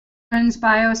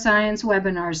Bioscience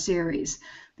webinar series.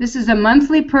 This is a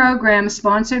monthly program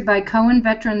sponsored by Cohen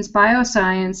Veterans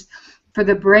Bioscience for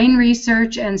the brain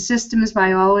research and systems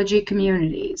biology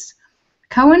communities.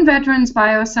 Cohen Veterans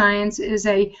Bioscience is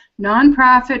a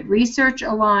nonprofit research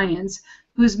alliance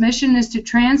whose mission is to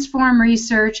transform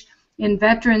research in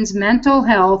veterans' mental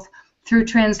health through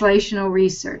translational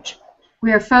research.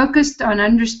 We are focused on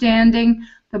understanding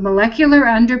the molecular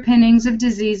underpinnings of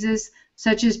diseases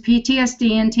such as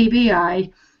PTSD and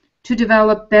TBI, to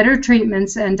develop better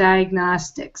treatments and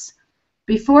diagnostics.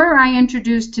 Before I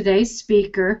introduce today's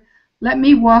speaker, let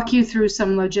me walk you through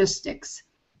some logistics.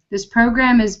 This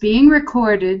program is being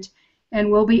recorded and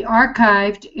will be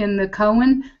archived in the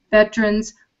Cohen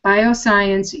Veterans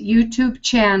Bioscience YouTube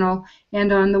channel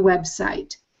and on the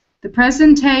website. The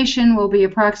presentation will be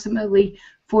approximately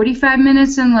 45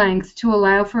 minutes in length to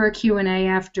allow for a Q&A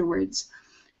afterwards.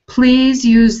 Please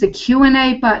use the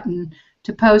Q&A button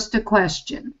to post a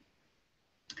question.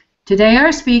 Today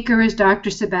our speaker is Dr.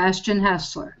 Sebastian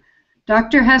Hessler.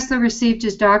 Dr. Hessler received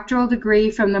his doctoral degree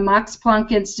from the Max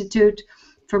Planck Institute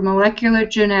for Molecular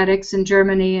Genetics in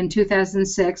Germany in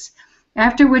 2006,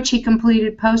 after which he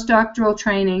completed postdoctoral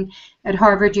training at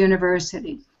Harvard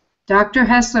University. Dr.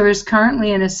 Hessler is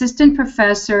currently an assistant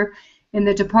professor in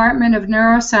the Department of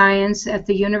Neuroscience at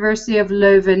the University of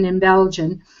Leuven in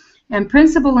Belgium, and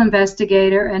principal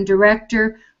investigator and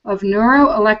director of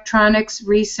Neuroelectronics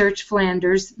Research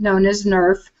Flanders, known as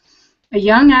NERF, a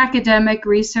young academic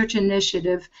research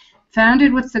initiative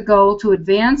founded with the goal to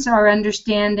advance our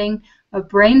understanding of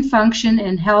brain function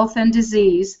in health and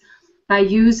disease by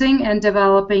using and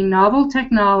developing novel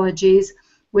technologies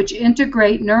which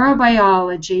integrate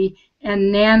neurobiology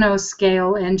and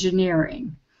nanoscale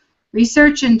engineering.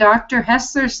 Research in Dr.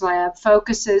 Hessler's lab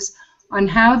focuses on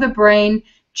how the brain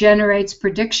generates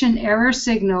prediction error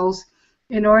signals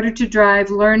in order to drive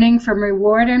learning from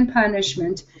reward and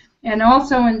punishment, and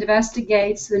also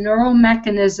investigates the neural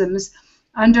mechanisms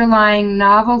underlying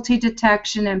novelty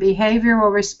detection and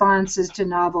behavioral responses to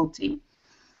novelty.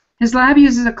 His lab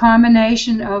uses a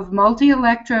combination of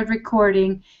multi-electrode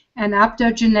recording and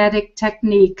optogenetic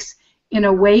techniques in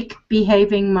awake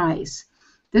behaving mice.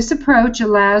 This approach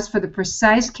allows for the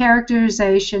precise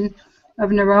characterization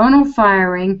of neuronal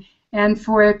firing and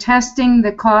for testing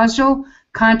the causal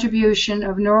contribution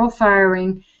of neural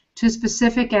firing to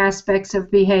specific aspects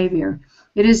of behavior.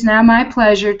 It is now my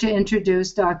pleasure to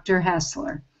introduce Dr.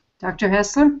 Hessler. Dr.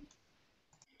 Hessler?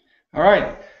 All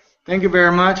right. Thank you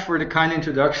very much for the kind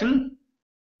introduction.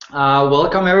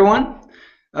 Welcome, everyone.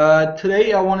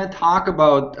 Today I want to talk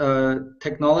about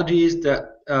technologies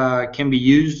that can be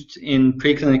used in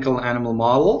preclinical animal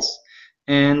models.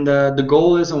 And the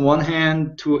goal is, on one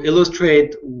hand, to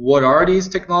illustrate what are these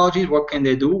technologies, what can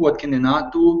they do, what can they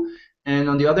not do, and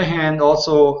on the other hand,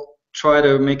 also try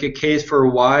to make a case for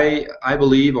why I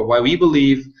believe, or why we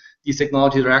believe, these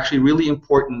technologies are actually really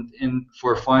important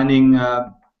for finding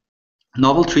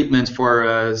novel treatments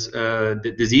for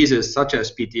diseases such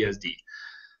as PTSD.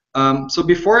 So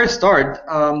before I start,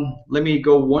 let me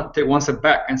take one step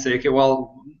back and say, okay,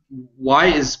 well, why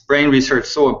is brain research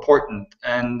so important?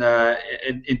 And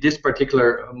in this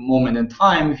particular moment in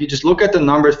time, if you just look at the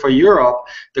numbers for Europe,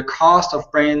 the cost of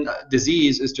brain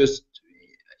disease is just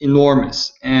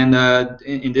enormous. And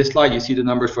in this slide, you see the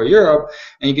numbers for Europe,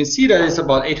 and you can see that it's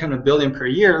about 800 billion per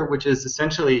year, which is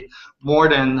essentially more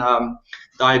than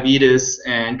diabetes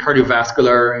and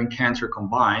cardiovascular and cancer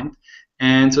combined.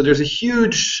 And so there's a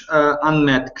huge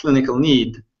unmet clinical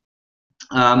need.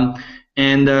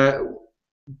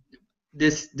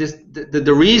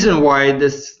 The reason why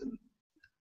this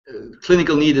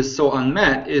clinical need is so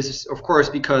unmet is, of course,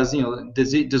 because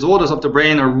disorders of the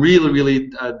brain are really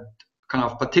kind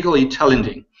of particularly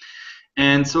challenging.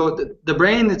 And so the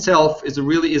brain itself is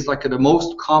like the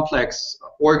most complex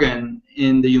organ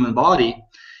in the human body.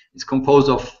 It's composed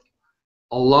of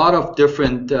a lot of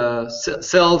different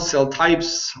cells, cell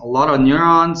types, a lot of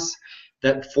neurons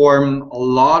that form a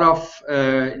lot of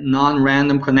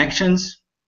non-random connections.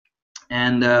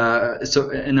 And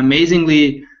and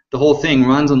amazingly, the whole thing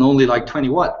runs on only like 20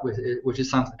 watt, which is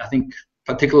something I think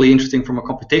particularly interesting from a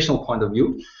computational point of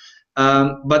view.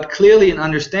 But clearly, in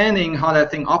understanding how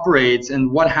that thing operates and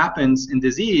what happens in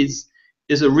disease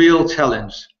is a real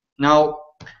challenge. Now,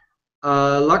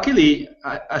 luckily,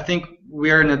 I think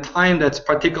we are in a time that's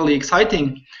particularly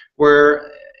exciting,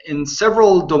 where in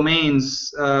several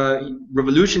domains,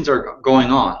 revolutions are going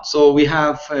on. So we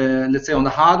have, let's say on the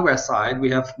hardware side,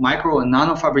 we have micro and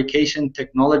nano fabrication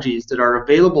technologies that are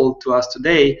available to us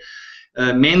today,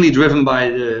 mainly driven by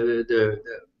the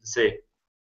say,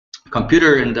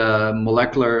 computer and the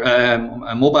molecular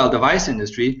mobile device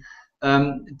industry.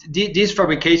 these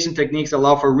fabrication techniques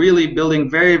allow for really building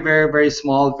very, very, very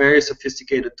small, very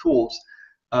sophisticated tools.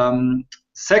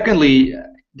 Secondly,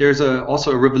 there's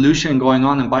also a revolution going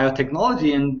on in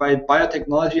biotechnology, and by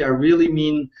biotechnology I really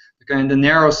mean in the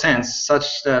narrow sense,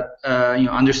 such that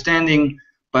understanding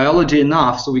biology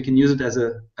enough so we can use it as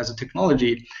a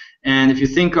technology. And if you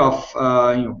think of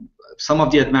some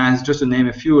of the advances, just to name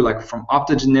a few, like from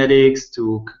optogenetics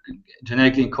to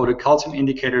genetically encoded calcium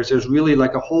indicators, there's really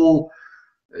like a whole,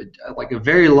 like a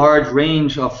very large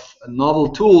range of novel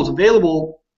tools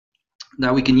available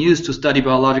that we can use to study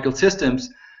biological systems.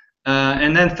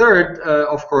 And then third,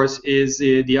 of course, is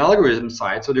the algorithm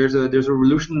side. So there's a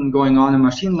revolution going on in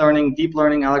machine learning, deep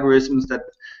learning algorithms that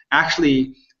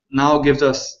actually now gives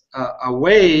us a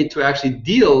way to actually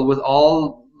deal with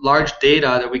all large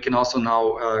data that we can also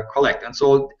now collect. And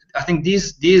so I think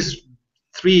these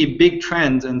three big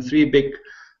trends and three big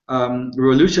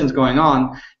revolutions going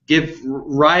on give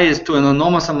rise to an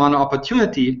enormous amount of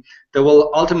opportunity that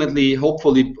will ultimately,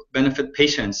 hopefully, benefit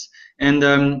patients.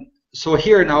 And so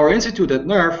here in our institute at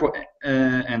NERF,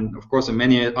 and of course in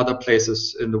many other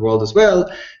places in the world as well,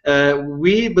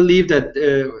 we believe that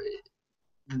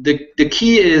the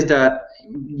key is that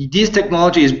these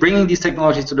technologies, bringing these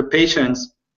technologies to the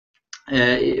patients,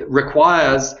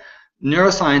 requires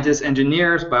neuroscientists,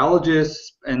 engineers,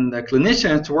 biologists, and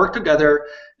clinicians to work together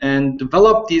and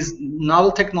develop these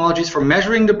novel technologies for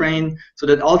measuring the brain so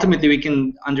that ultimately we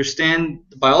can understand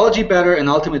the biology better and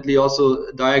ultimately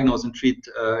also diagnose and treat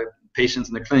patients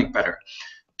in the clinic better.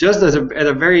 Just as at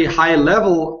a very high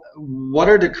level, what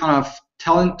are the kind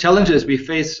of challenges we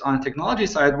face on the technology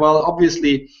side? Well,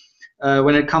 obviously,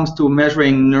 when it comes to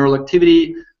measuring neural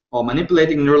activity or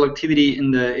manipulating neural activity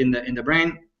in the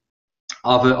brain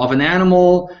of an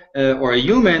animal or a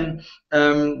human,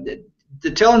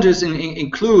 the challenges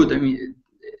include, I mean,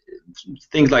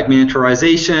 things like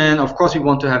miniaturization. Of course, we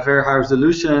want to have very high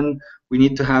resolution. We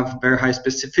need to have very high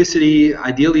specificity.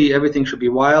 Ideally, everything should be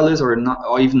wireless or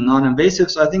even non-invasive.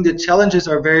 So I think the challenges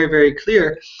are very, very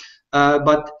clear.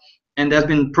 And there's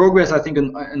been progress, I think,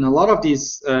 in a lot of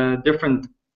these different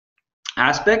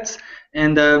aspects.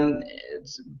 And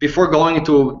before going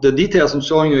into the details and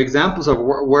showing you examples of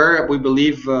where we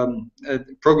believe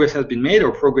progress has been made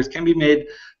or progress can be made,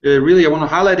 really I want to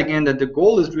highlight again that the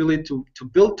goal is really to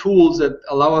build tools that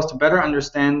allow us to better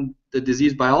understand the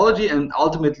disease biology, and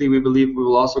ultimately we believe we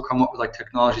will also come up with like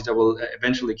technologies that will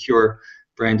eventually cure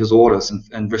brain disorders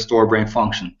and restore brain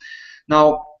function.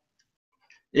 Now,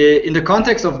 in the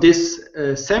context of this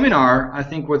seminar, I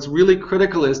think what's really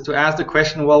critical is to ask the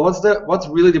question, well, what's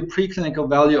really the preclinical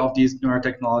value of these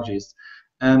neurotechnologies?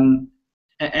 And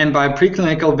by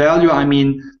preclinical value, I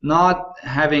mean not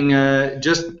having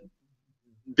just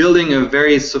building a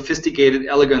very sophisticated,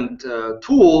 elegant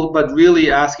tool, but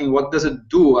really asking, what does it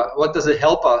do? What does it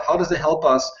help us? How does it help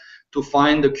us to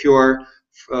find the cure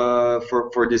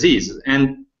for disease?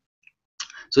 And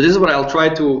so this is what I'll try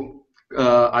to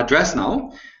address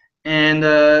now. And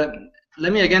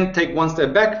let me again take one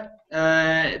step back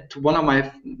to one of my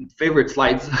favorite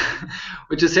slides,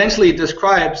 which essentially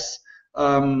describes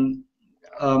how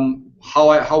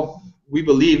we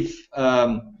believe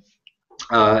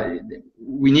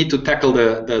we need to tackle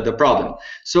the problem.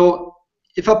 So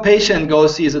if a patient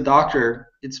goes sees a doctor,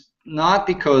 it's not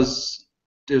because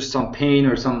there's some pain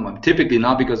or typically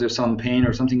not because there's some pain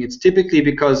or something. It's typically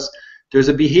because there's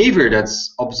a behavior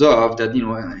that's observed that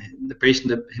the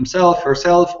patient himself,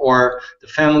 herself, or the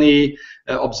family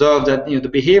observe that the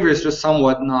behavior is just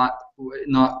somewhat not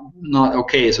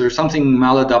okay. So there's something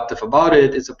maladaptive about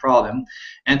it. It's a problem,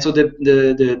 and so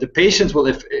the patients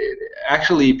will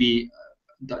actually be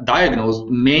diagnosed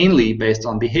mainly based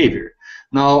on behavior.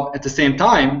 Now, at the same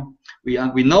time,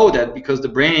 we know that because the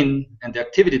brain and the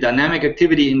dynamic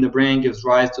activity in the brain gives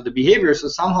rise to the behavior. So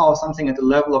somehow something at the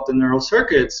level of the neural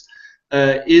circuits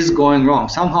is going wrong.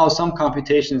 Somehow some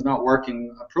computation is not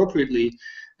working appropriately,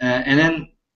 and then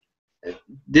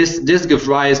this gives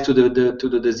rise to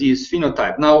the disease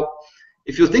phenotype. Now,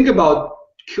 if you think about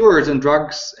cures and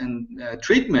drugs and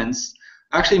treatments,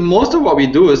 actually most of what we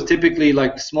do is typically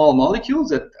like small molecules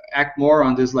that act more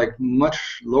on this like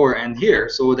much lower end here.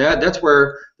 So that's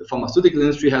where the pharmaceutical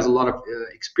industry has a lot of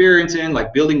experience in,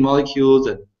 like building molecules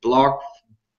that block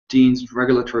genes,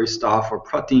 regulatory stuff, or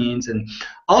proteins, and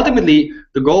ultimately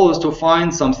the goal is to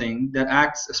find something that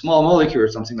acts, a small molecule or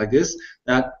something like this,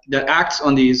 that acts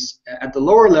on these at the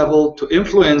lower level to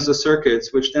influence the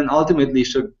circuits, which then ultimately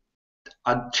should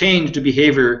change the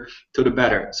behavior to the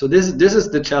better. So this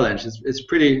is the challenge. It's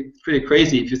pretty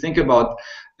crazy if you think about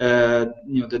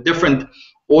the different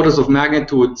orders of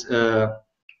magnitude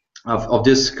of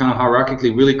this kind of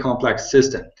hierarchically really complex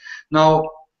system. Now,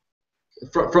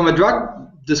 from a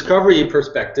drug discovery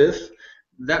perspective,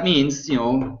 that means,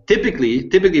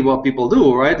 typically what people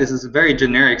do, right? This is a very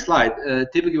generic slide.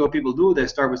 Typically what people do, they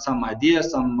start with some idea,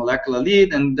 some molecular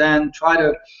lead, and then try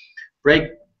to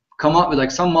come up with like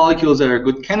some molecules that are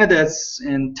good candidates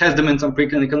and test them in some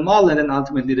preclinical model, and then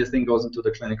ultimately this thing goes into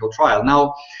the clinical trial.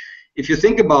 Now, if you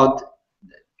think about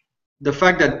the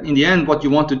fact that in the end what you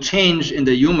want to change in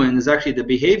the human is actually the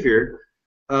behavior,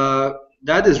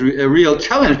 that is a real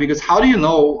challenge, because how do you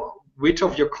know which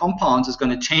of your compounds is going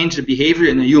to change the behavior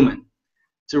in a human?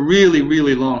 It's a really,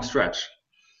 really long stretch.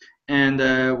 And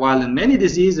while in many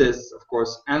diseases, of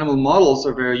course, animal models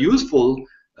are very useful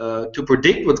to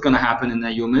predict what's going to happen in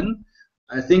a human,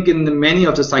 I think in many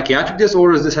of the psychiatric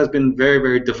disorders this has been very,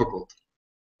 very difficult.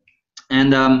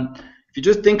 And if you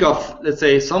just think of, let's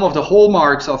say, some of the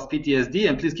hallmarks of PTSD,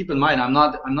 and please keep in mind, I'm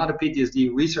not a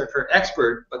PTSD researcher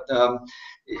expert, but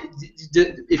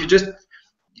if you just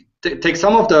take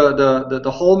some of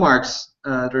the hallmarks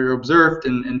that are observed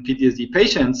in PTSD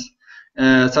patients,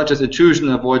 such as intrusion,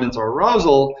 avoidance, or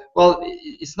arousal, well,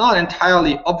 it's not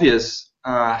entirely obvious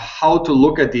how to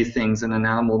look at these things in an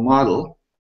animal model.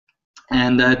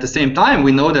 And at the same time,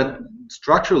 we know that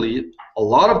structurally, a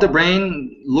lot of the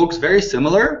brain looks very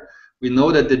similar. We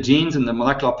know that the genes and the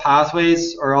molecular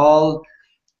pathways are all,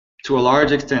 to a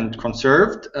large extent,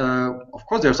 conserved. Of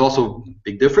course, there's also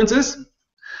big differences.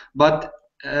 But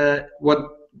what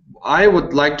I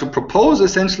would like to propose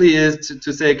essentially is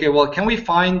to say, okay, well, can we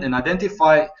find and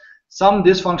identify some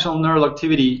dysfunctional neural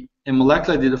activity in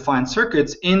molecularly defined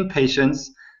circuits in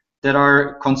patients that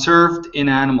are conserved in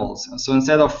animals? And so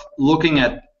instead of looking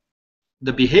at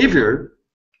the behavior,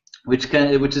 which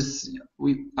is,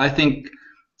 I think,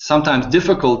 sometimes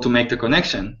difficult to make the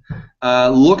connection,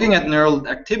 looking at neural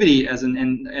activity as an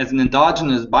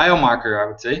endogenous biomarker, I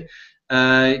would say,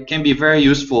 can be very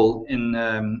useful in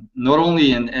not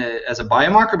only as a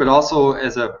biomarker, but also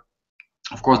as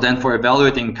of course, then for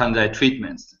evaluating candidate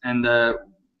treatments. And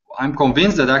I'm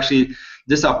convinced that actually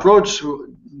this approach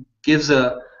gives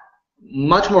a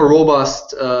much more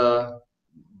robust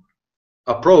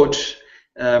approach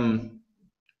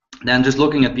than just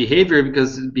looking at behavior,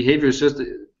 because behavior is just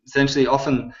essentially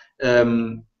often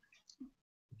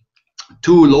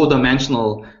too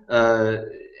low-dimensional.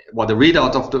 The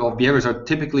readouts of behaviors are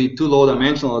typically too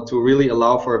low-dimensional to really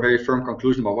allow for a very firm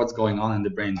conclusion about what's going on in the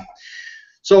brain.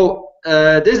 So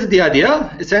this is the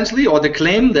idea, essentially, or the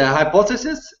claim, the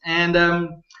hypothesis. And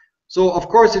so, of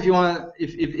course, if you want,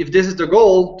 if this is the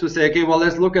goal, to say, okay, well,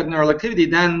 let's look at neural activity,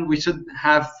 then we should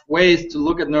have ways to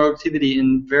look at neural activity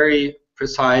in very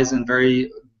precise and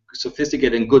very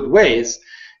sophisticated and good ways.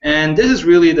 And this is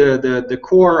really the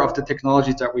core of the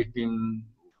technologies that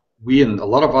we and a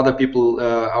lot of other people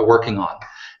are working on.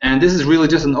 And this is really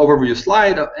just an overview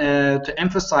slide to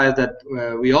emphasize that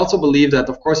we also believe that,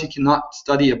 of course, you cannot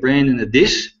study a brain in a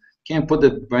dish. You can't put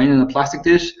the brain in a plastic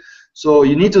dish. So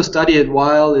you need to study it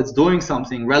while it's doing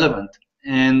something relevant.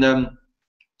 And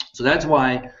so that's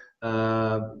why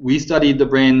we studied the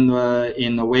brain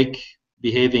in awake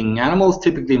behaving animals,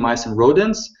 typically mice and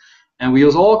rodents. And we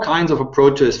use all kinds of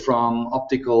approaches, from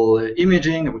optical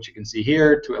imaging, which you can see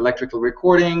here, to electrical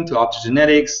recording, to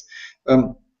optogenetics,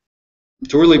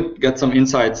 to really get some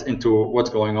insights into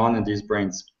what's going on in these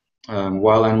brains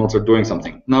while animals are doing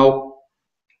something. Now,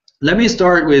 let me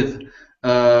start with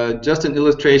just an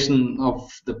illustration of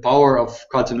the power of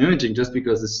calcium imaging, just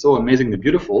because it's so amazingly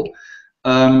beautiful.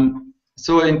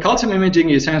 So in calcium imaging,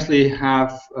 you essentially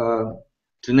have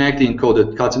genetically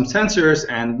encoded calcium sensors,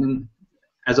 and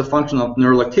as a function of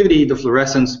neural activity, the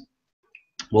fluorescence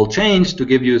will change to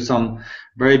give you some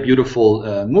very beautiful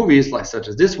movies, like such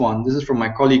as this one. This is from my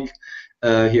colleague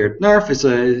here at NERF.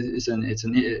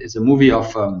 It's a movie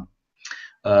of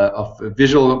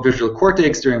visual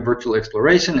cortex during virtual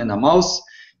exploration in a mouse,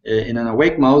 in an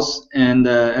awake mouse. And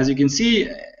as you can see,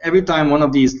 every time one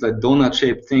of these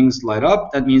donut-shaped things light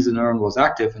up, that means the neuron was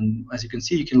active. And as you can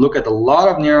see, you can look at a lot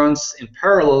of neurons in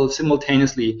parallel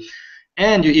simultaneously.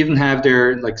 And you even have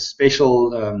their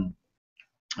spatial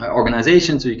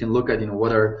organization, so you can look at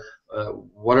what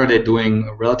are they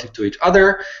doing relative to each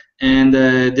other. And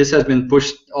this has been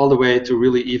pushed all the way to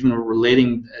really even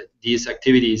relating these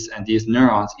activities and these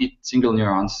neurons, each single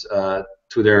neurons,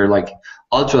 to their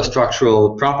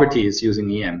ultra-structural properties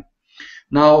using EM.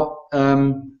 Now,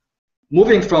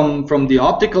 moving from the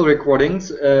optical recordings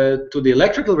to the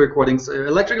electrical recordings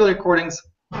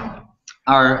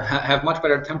have much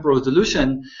better temporal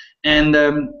resolution, and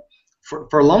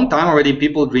for a long time already,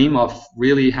 people dream of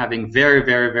really having very,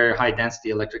 very, very high density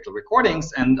electrical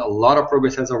recordings, and a lot of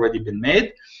progress has already been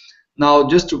made. Now,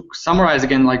 just to summarize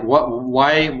again, like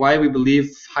why we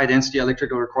believe high-density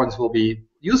electrical recordings will be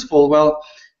useful. Well,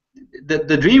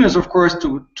 the dream is, of course,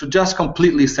 to just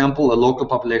completely sample a local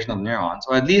population of neurons,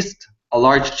 or at least a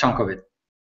large chunk of it.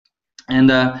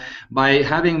 And by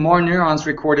having more neurons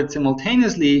recorded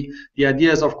simultaneously, the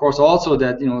idea is, of course, also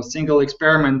that a single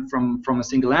experiment from a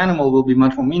single animal will be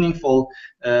much more meaningful.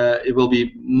 It will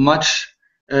be much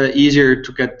easier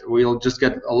to get. We'll just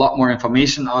get a lot more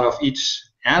information out of each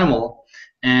animal,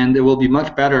 and it will be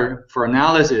much better for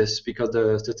analysis because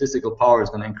the statistical power is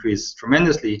going to increase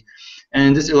tremendously. And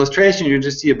in this illustration, you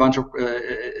just see a bunch of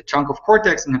a chunk of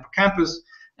cortex and hippocampus,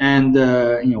 and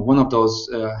one of those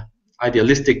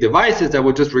idealistic devices that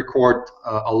would just record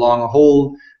along a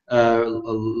whole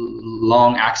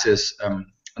long axis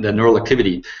the neural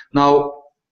activity. Now,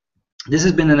 this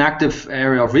has been an active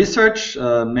area of research.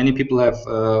 Many people have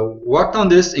worked on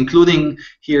this, including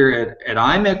here at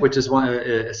IMEC, which is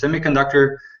a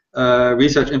semiconductor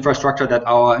research infrastructure that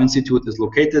our institute is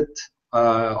located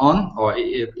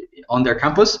on their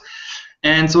campus.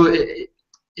 And so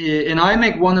in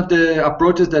IMEC, one of the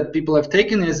approaches that people have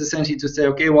taken is essentially to say,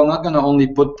 okay, we're not going to only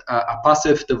put a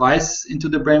passive device into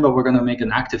the brain, but we're going to make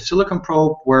an active silicon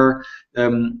probe where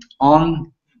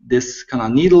on this kind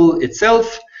of needle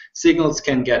itself, signals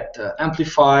can get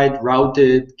amplified,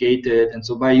 routed, gated. And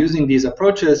so by using these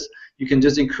approaches, you can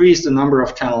just increase the number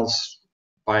of channels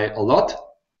by a lot,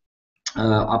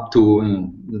 up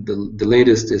to the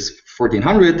latest is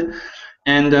 1400.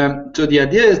 And so the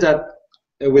idea is that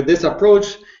with this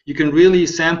approach, you can really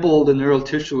sample the neural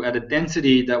tissue at a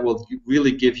density that will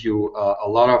really give you a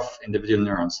lot of individual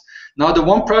neurons. Now, the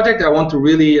one project I want to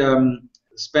really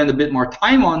spend a bit more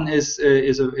time on is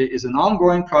an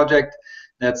ongoing project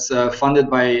that's funded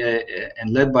by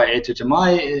and led by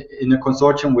HHMI in a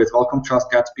consortium with Wellcome Trust,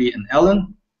 Gatsby, and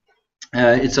Ellen.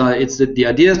 The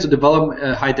idea is to develop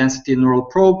a high-density neural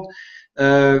probe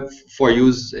for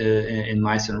use in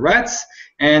mice and rats.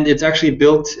 And it's actually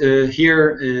built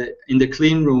here in the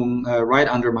clean room right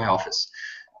under my office.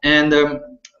 And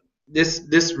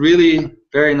this really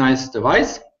very nice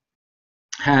device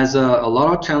has a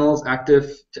lot of channels,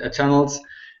 active channels.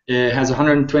 It has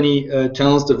 120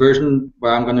 channels. The version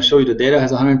where I'm going to show you the data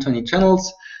has 120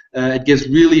 channels. It gives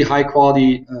really high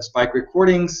quality spike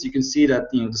recordings. You can see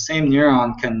that the same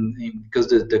neuron can, because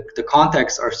the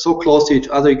contacts are so close to each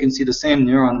other, you can see the same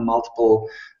neuron in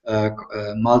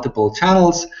multiple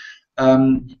channels.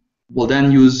 We'll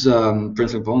then use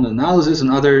principal component analysis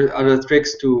and other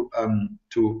tricks to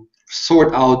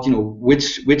sort out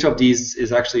which of these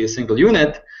is actually a single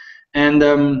unit. And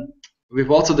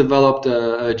we've also developed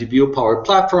a GPU powered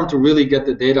platform to really get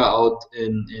the data out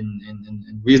in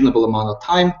reasonable amount of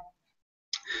time,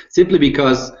 simply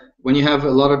because when you have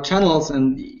a lot of channels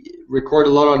and record a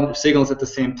lot of signals at the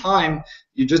same time,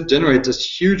 you just generate this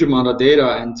huge amount of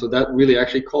data, and so that really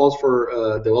actually calls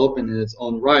for development in its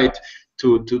own right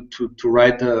to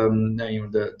write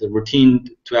the routine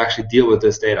to actually deal with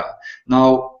this data.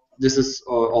 Now, this is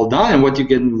all done, and what you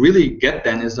can really get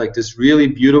then is like this really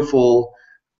beautiful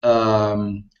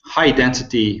high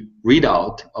density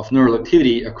readout of neural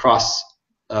activity across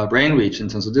brain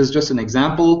regions. And so this is just an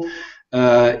example.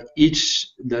 The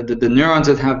neurons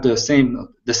that have the same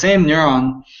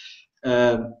neuron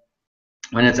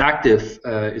when it's active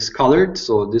is colored.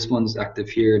 So this one's active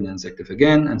here and then it's active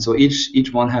again. And so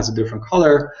each one has a different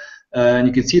color. And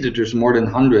you can see that there's more than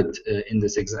 100 in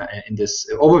this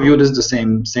overview. This is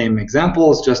the same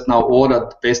example. It's just now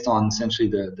ordered based on essentially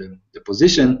the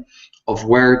position of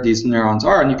where these neurons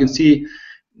are. And you can see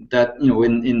that you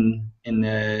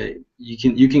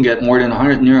can get more than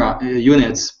 100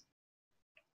 units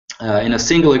in a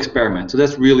single experiment. So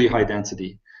that's really high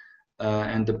density.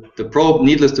 And the probe,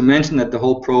 needless to mention that the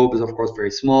whole probe is of course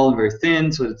very small and very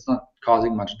thin, so it's not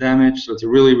causing much damage. So it's a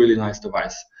really, really nice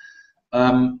device.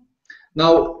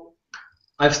 Now,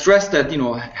 I've stressed that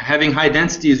having high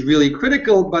density is really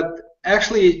critical, but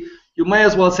actually you might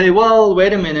as well say, well,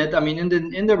 wait a minute. I mean,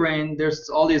 in the brain, there's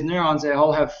all these neurons. They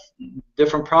all have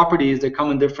different properties. They come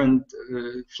in different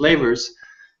flavors.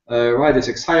 Right, there's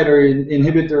exciter,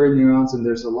 inhibitory neurons, and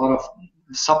there's a lot of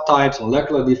subtypes,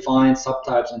 molecular defined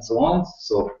subtypes, and so on.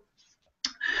 So,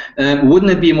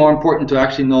 wouldn't it be more important to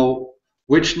actually know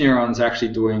which neuron is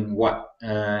actually doing what,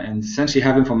 and essentially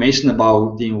have information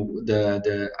about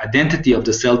the identity of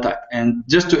the cell type? And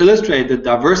just to illustrate the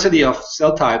diversity of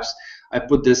cell types, I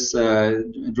put this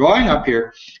drawing up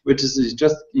here, which is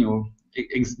just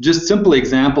just simple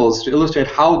examples to illustrate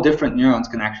how different neurons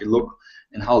can actually look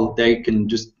and how they can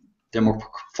just, their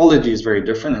morphology is very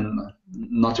different, and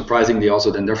not surprisingly also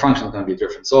then their function is going to be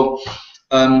different. So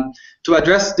To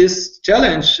address this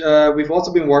challenge, we've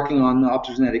also been working on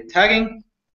optogenetic tagging,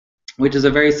 which is a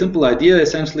very simple idea.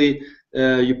 Essentially,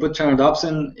 you put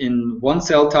channelodopsin in one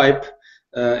cell type,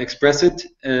 express it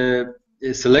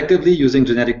selectively using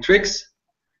genetic tricks,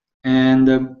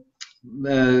 and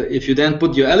if you then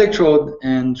put your electrode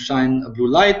and shine a blue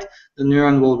light, the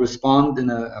neuron will respond in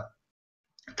a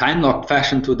time-locked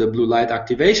fashion to the blue light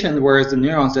activation, whereas the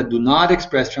neurons that do not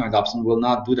express channelodopsin will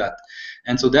not do that.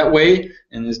 And so that way,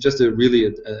 and it's just a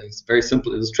very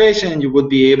simple illustration, you would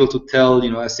be able to tell,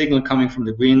 a signal coming from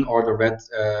the green or the red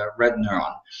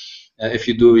neuron if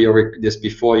you do this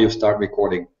before you start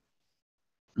recording.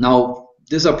 Now,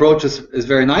 this approach is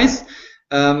very nice,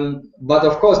 but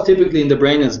of course, typically in the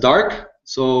brain it's dark.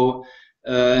 So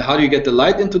how do you get the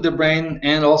light into the brain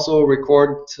and also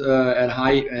record at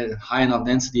high enough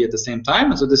density at the same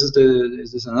time? And so this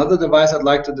is another device I'd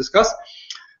like to discuss,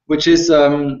 which is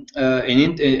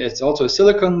it's also a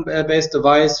silicon-based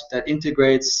device that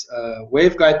integrates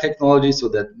waveguide technology, so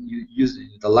that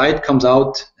the light comes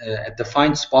out at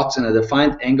defined spots and a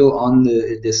defined angle on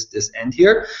this end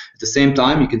here. At the same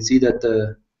time, you can see that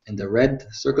in the red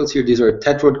circles here, these are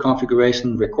tetrode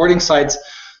configuration recording sites.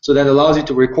 So that allows you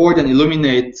to record and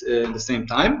illuminate at the same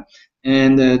time.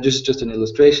 And just an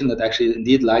illustration that actually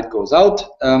indeed light goes out.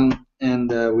 And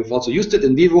we've also used it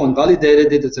in vivo and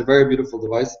validated it. It's a very beautiful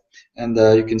device. And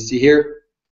you can see here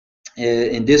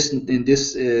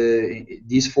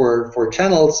these four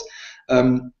channels,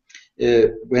 when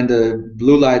the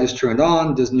blue light is turned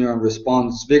on, this neuron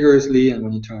responds vigorously, and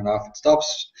when you turn it off, it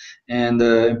stops. And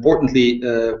importantly,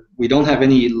 we don't have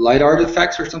any light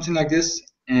artifacts or something like this.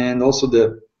 And also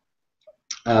the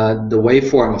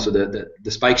waveform, so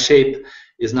the spike shape,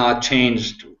 is not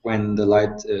changed when the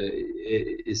light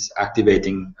is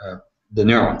activating the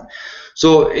neuron.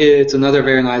 So it's another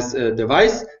very nice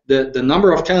device. The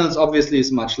number of channels obviously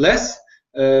is much less,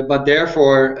 but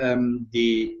therefore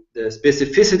the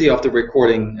specificity of the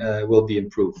recording will be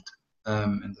improved.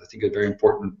 And I think a very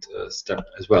important step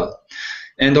as well.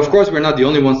 And of course, we're not the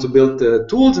only ones to build the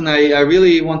tools, and I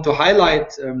really want to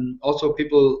highlight also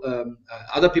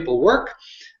other people work,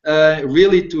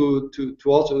 really to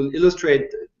also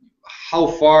illustrate how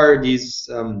far these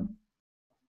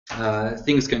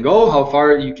things can go, how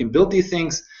far you can build these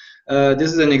things.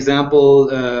 This is an example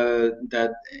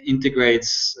that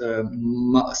integrates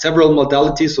several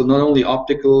modalities, so not only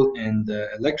optical and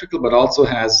electrical, but also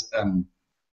has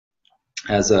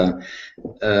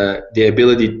the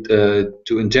ability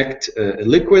to inject a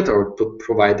liquid or to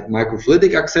provide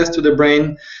microfluidic access to the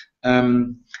brain.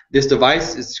 This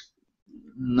device is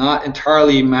not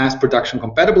entirely mass production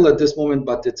compatible at this moment,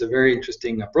 but it's a very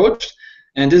interesting approach.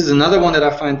 And this is another one that I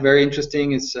find very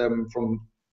interesting. It's from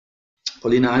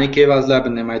Polina Anikeva's lab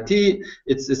in MIT.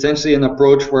 It's essentially an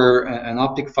approach where an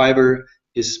optic fiber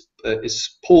is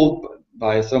pulled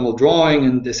by thermal drawing,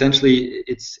 and essentially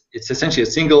it's essentially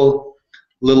a single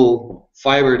little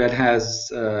fiber that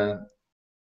has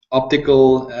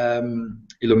optical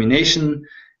illumination.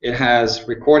 It has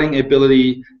recording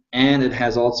ability, and it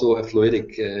has also a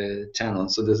fluidic channel.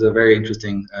 So this is a very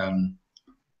interesting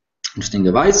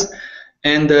device.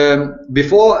 And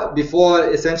before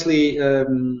essentially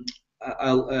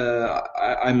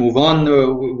I move on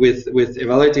with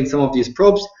evaluating some of these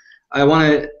probes, I want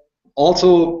to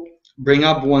also bring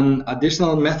up one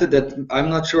additional method that I'm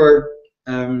not sure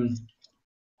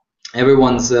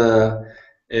everyone's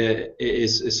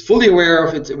is fully aware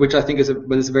of it, which I think is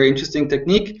a very interesting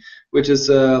technique, which is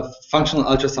functional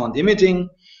ultrasound imaging.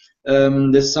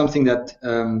 This is something that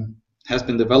has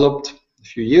been developed a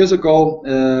few years ago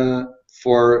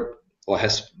or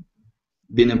has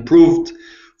been improved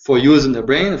for use in the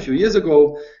brain a few years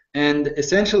ago. And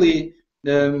essentially,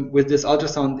 with this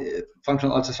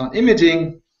functional ultrasound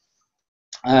imaging,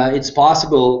 it's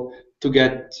possible to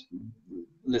get,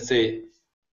 let's say,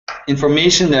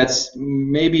 information that's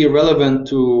maybe relevant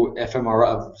to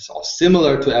fMRI, or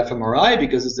similar to fMRI,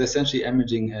 because it's essentially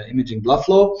imaging blood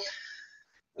flow.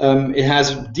 It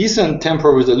has decent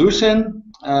temporal resolution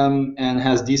and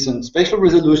has decent spatial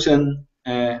resolution,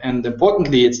 and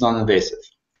importantly, it's non-invasive.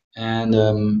 And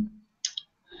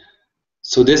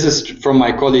so this is from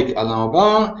my colleague Alain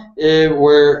Aubin,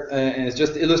 where it's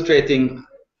just illustrating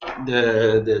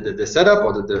the setup,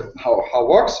 or how it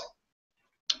works.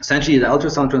 Essentially, the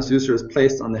ultrasound transducer is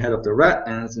placed on the head of the rat,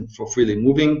 and it's for freely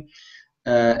moving.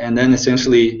 And then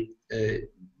essentially,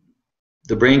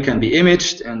 the brain can be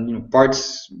imaged, and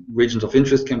regions of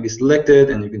interest can be selected.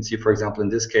 And you can see, for example, in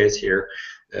this case here,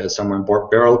 somewhere in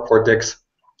barrel cortex,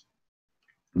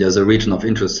 there's a region of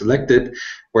interest selected,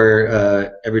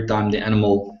 where every time the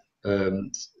animal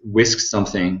whisk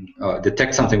something,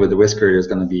 detect something with the whisker, there's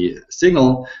going to be a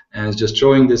signal, and it's just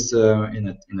showing this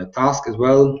in a task as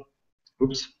well.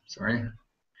 Oops, sorry.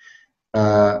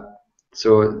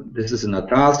 So this is in a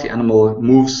task. The animal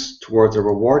moves towards a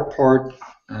reward part.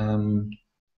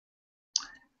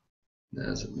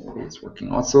 It's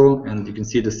working also, and you can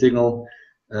see the signal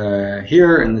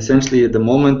here. And essentially, at the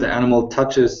moment the animal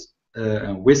touches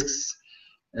and whisks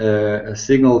a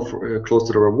signal close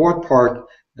to the reward part,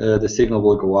 the signal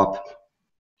will go up.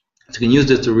 So you can use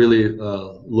this to really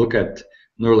look at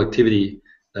neural activity,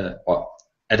 or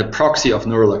at a proxy of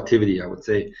neural activity, I would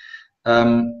say.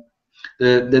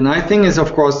 The nice thing is,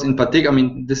 of course, in particular, I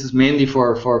mean, this is mainly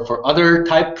for other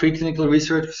type preclinical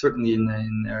research, certainly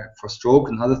for stroke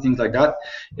and other things like that.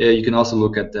 You can also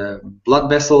look at the blood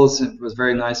vessels with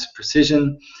very nice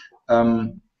precision,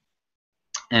 but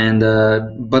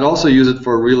also use it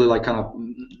for really like kind of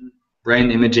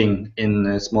brain imaging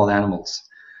in small animals.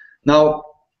 Now,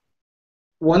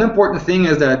 one important thing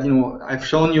is that, you know, I've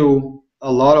shown you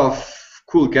a lot of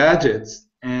cool gadgets,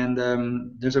 and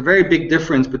there's a very big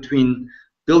difference between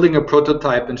building a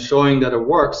prototype and showing that it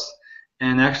works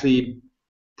and actually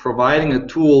providing a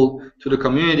tool to the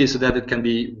community so that it can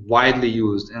be widely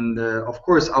used. And of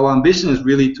course, our ambition is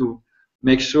really to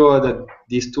make sure that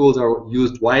these tools are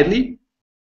used widely.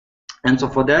 And so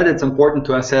for that, it's important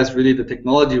to assess really the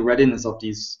technology readiness of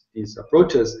these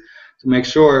approaches to make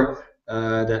sure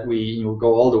that we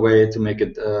go all the way to make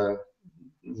it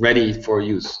ready for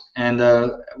use. And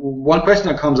one question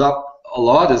that comes up a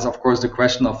lot is, of course, the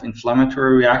question of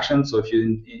inflammatory reaction. So if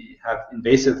you have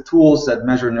invasive tools that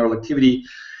measure neural activity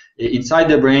inside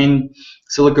the brain,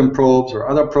 silicon probes or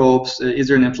other probes, is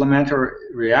there an inflammatory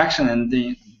reaction? And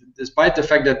despite the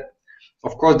fact that,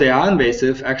 of course, they are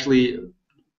invasive, actually,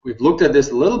 we've looked at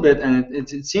this a little bit, and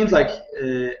it seems like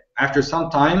after some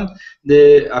time,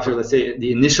 after, let's say,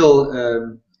 the initial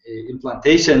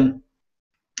implantation,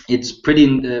 it's pretty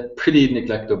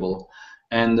neglectable,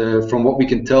 and from what we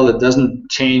can tell, it doesn't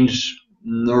change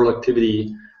neural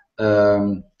activity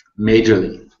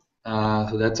majorly.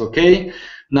 So that's okay.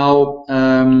 Now,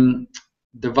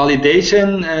 the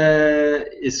validation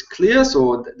is clear,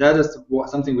 so that is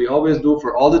something we always do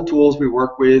for all the tools we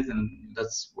work with, and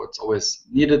that's what's always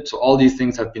needed. So all these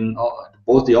things have been,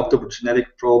 both the optogenetic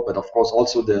probe, but of course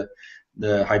also the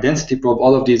high density probe,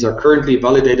 all of these are currently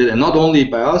validated, and not only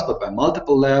by us, but by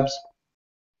multiple labs.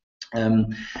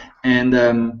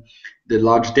 The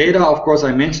large data, of course,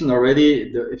 I mentioned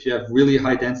already, if you have really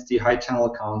high density, high channel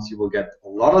counts, you will get a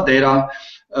lot of data,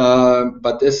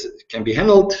 but this can be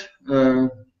handled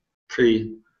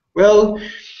pretty well.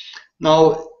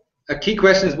 Now, a key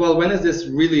question is, well, when is this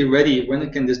really ready? When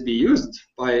can this be used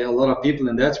by a lot of people?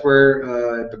 And that's where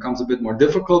it becomes a bit more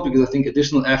difficult, because I think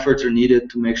additional efforts are needed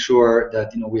to make sure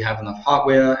that we have enough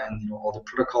hardware and all the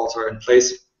protocols are in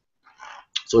place,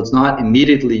 so it's not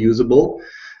immediately usable.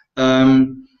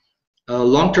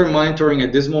 Long-term monitoring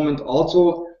at this moment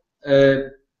also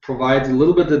provides a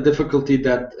little bit of difficulty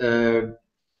that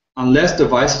unless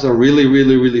devices are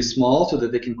really small so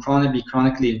that they can be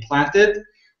chronically implanted,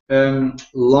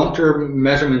 long-term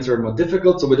measurements are more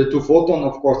difficult. So with the 2-photon,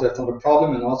 of course, that's not a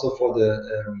problem, and also for the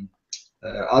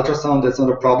ultrasound, that's not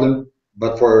a problem.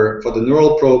 But for the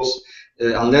neural probes,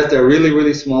 unless they're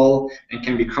really small and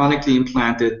can be chronically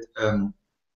implanted,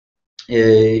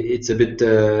 it's a bit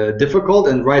difficult.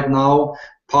 And right now,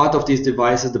 part of these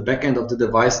devices, the back end of the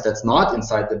device that's not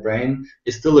inside the brain,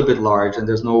 is still a bit large, and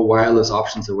there's no wireless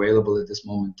options available at this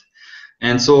moment.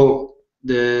 And so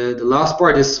the last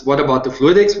part is, what about the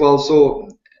fluidics? Well, so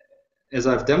as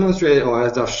I've demonstrated, or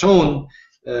as I've shown,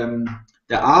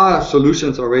 there are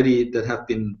solutions already that have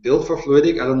been built for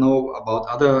fluidic. I don't know about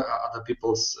other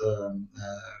people's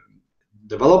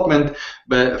development,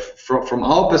 but from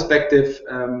our perspective,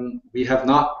 we have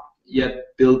not yet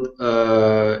built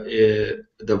a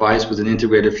device with an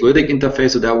integrated fluidic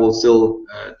interface, so that will still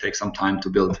take some time to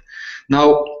build.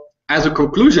 Now, as a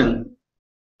conclusion,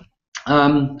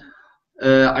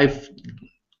 I've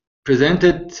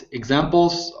presented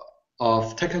examples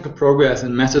of technical progress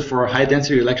and methods for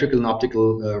high-density electrical and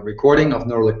optical recording of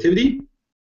neural activity,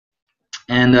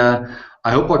 and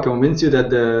I hope I convinced you that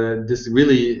this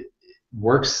really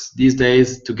works these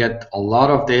days to get a lot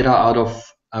of data out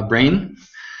of a brain.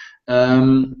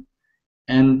 And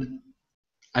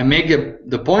I make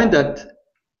the point that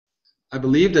I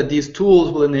believe that these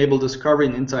tools will enable discovery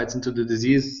and insights into the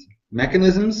disease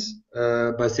mechanisms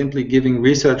by simply giving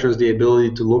researchers the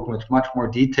ability to look with much more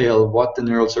detail what the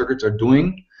neural circuits are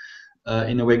doing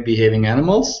in awake behaving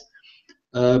animals.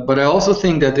 But I also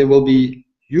think that it will be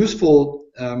useful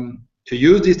to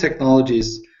use these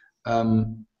technologies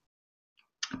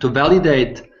to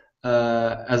validate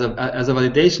as a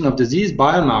validation of disease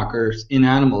biomarkers in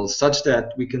animals, such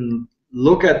that we can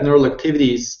look at neural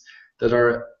activities that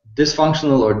are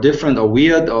dysfunctional or different or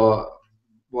weird or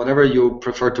whatever you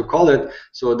prefer to call it,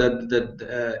 so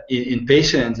that in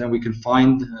patients, and we can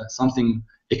find something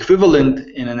equivalent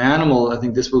in an animal. I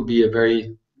think this will be a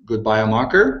very good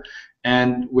biomarker.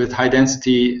 And with high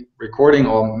density recording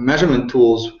or measurement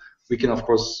tools, we can of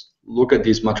course look at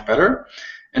these much better.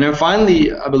 And then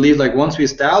finally, I believe, like, once we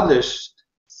establish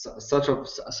some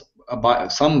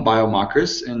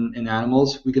biomarkers in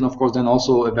animals, we can of course then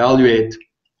also evaluate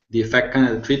the effect kind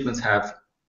of the treatments have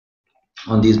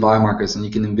on these biomarkers. And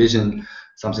you can envision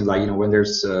something like, when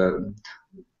there's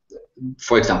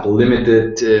for example,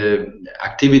 limited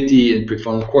activity in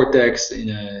prefrontal cortex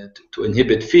to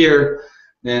inhibit fear,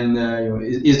 then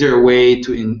is there a way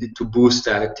to boost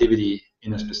that activity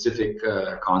in a specific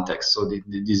context? So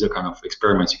these are kind of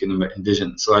experiments you can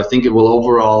envision. So I think it will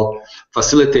overall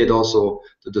facilitate also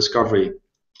the discovery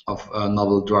of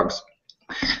novel drugs.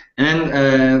 And then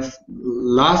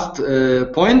last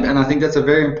point, and I think that's a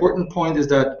very important point, is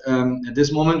that at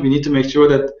this moment we need to make sure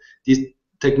that these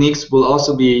techniques will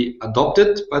also be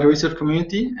adopted by the research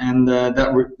community, and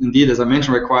that indeed, as I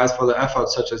mentioned, requires further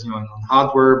efforts, such as on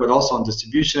hardware, but also on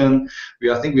distribution.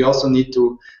 I think we also need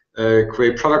to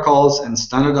create protocols and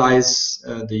standardize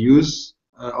the use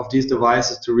of these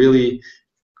devices to really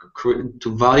to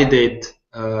validate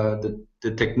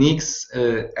the techniques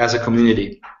as a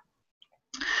community.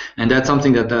 And that's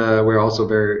something that we're also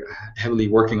very heavily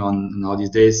working on now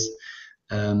these days,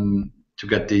 to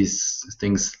get these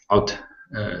things out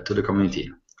to the community.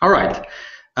 All right.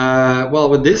 Well,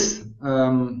 with this,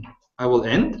 I will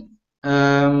end.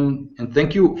 And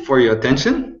thank you for your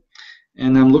attention.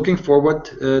 And I'm looking forward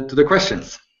to the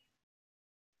questions.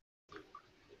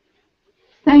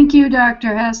 Thank you,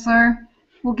 Dr. Hessler.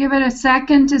 We'll give it a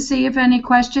second to see if any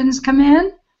questions come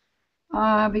in.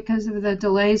 Because of the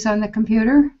delays on the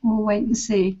computer. We'll wait and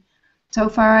see. So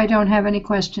far, I don't have any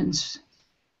questions.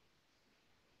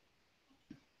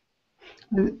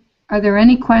 Are there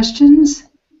any questions?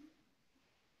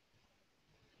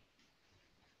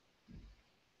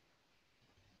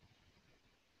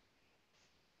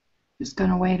 Just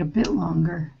going to wait a bit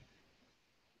longer.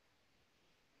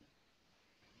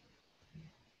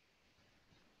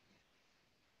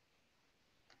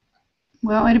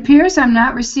 Well, it appears I'm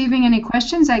not receiving any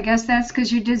questions. I guess that's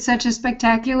because you did such a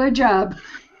spectacular job.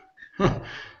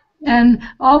 And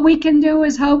all we can do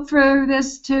is hope for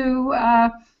this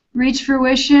to reach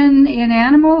fruition in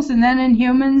animals and then in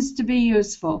humans to be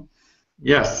useful.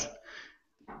 Yes.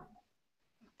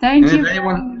 Thank you very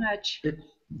much.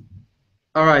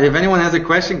 All right. If anyone has a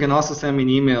question, can also send me an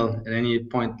email at any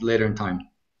point later in time.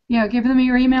 Yeah, give them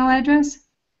your email address.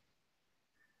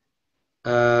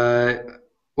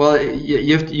 Well,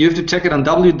 you have to check it on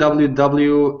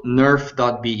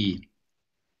www.nerf.be.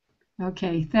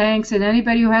 Okay, thanks. And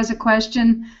anybody who has a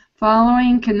question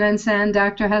following can then send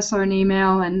Dr. Hessler an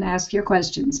email and ask your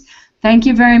questions. Thank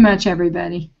you very much,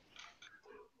 everybody.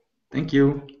 Thank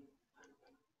you.